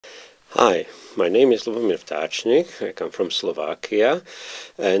Hi, my name is Lubomir Ftacnik. I come from Slovakia,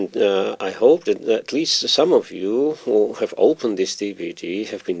 and I hope that at least some of you who have opened this DVD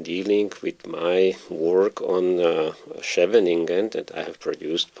have been dealing with my work on Scheveningen that I have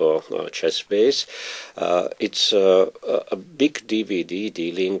produced for ChessBase. It's a big DVD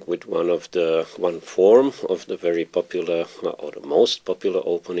dealing with one form of the very popular or the most popular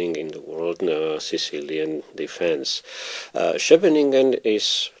opening in the world, Sicilian defense. Scheveningen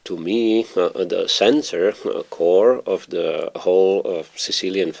is, to me, the center core of the whole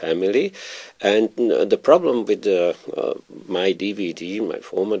Sicilian family, and the problem with my DVD, my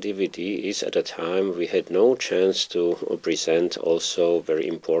former DVD, is at the time we had no chance to present also a very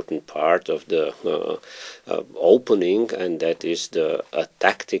important part of the opening, and that is the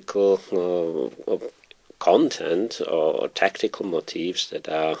tactical content or tactical motifs that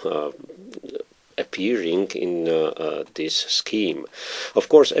are appearing in this scheme. Of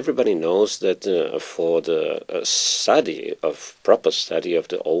course, everybody knows that for the proper study of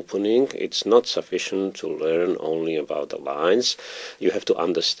the opening, it's not sufficient to learn only about the lines. You have to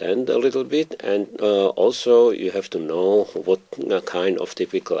understand a little bit, and also you have to know what kind of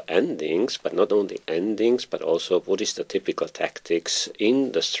typical endings, but not only endings, but also what is the typical tactics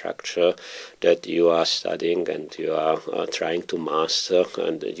in the structure that you are studying and you are trying to master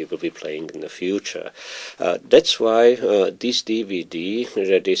and you will be playing in the future. That's why this DVD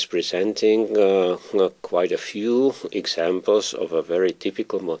that is presenting quite a few examples of a very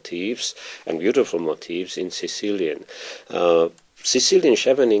typical motifs and beautiful motifs in Sicilian. Sicilian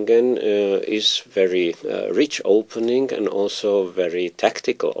Scheveningen is very rich opening and also very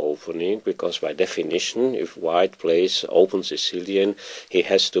tactical opening, because by definition, if white plays open Sicilian, he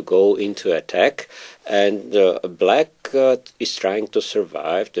has to go into attack, and black is trying to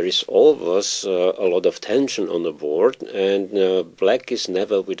survive. There is always a lot of tension on the board, and black is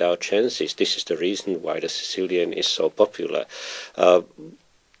never without chances. This is the reason why the Sicilian is so popular.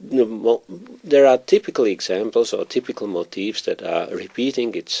 There are typical examples or typical motifs that are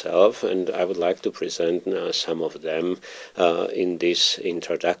repeating itself, and I would like to present some of them in this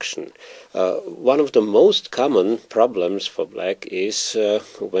introduction. One of the most common problems for black is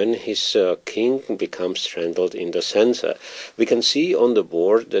when his king becomes strangled in the center. We can see on the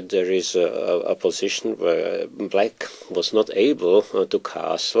board that there is a position where black was not able to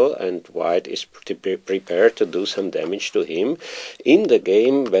castle, and white is prepared to do some damage to him. In the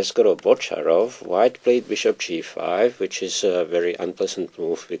game Bocharov, white played bishop g5, which is a very unpleasant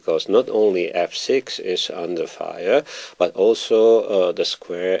move, because not only f6 is under fire, but also the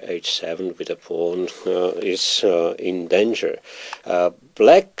square h7 with a pawn is in danger.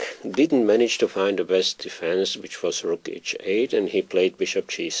 Black didn't manage to find the best defense, which was rook h8, and he played bishop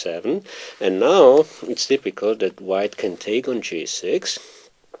g7. And now it's typical that white can take on g6,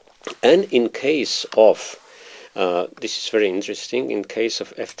 and in case of this is very interesting. In case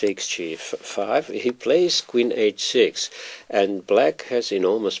of f takes g5, he plays queen h6, and black has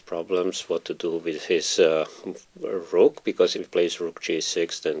enormous problems what to do with his rook, because if he plays rook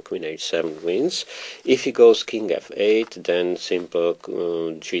g6, then queen h7 wins. If he goes king f8, then simple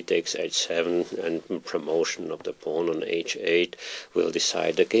g takes h7 and promotion of the pawn on h8 will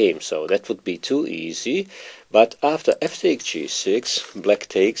decide the game. So that would be too easy. But after f takes g6, black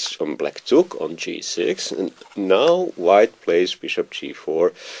took on g6, and now white plays bishop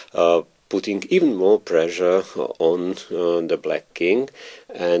g4, putting even more pressure on the black king.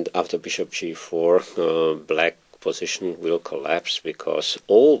 And after bishop g4, black position will collapse, because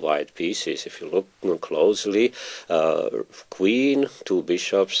all white pieces, if you look closely, queen, two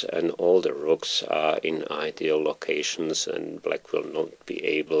bishops, and all the rooks are in ideal locations, and black will not be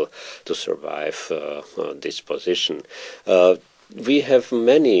able to survive this position. We have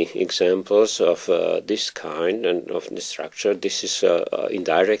many examples of this kind and of the structure. This is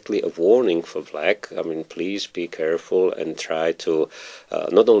indirectly a warning for black. I mean, please be careful and try to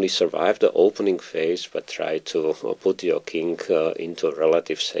not only survive the opening phase, but try to put your king into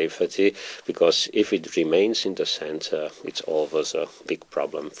relative safety, because if it remains in the center, it's always a big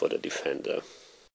problem for the defender.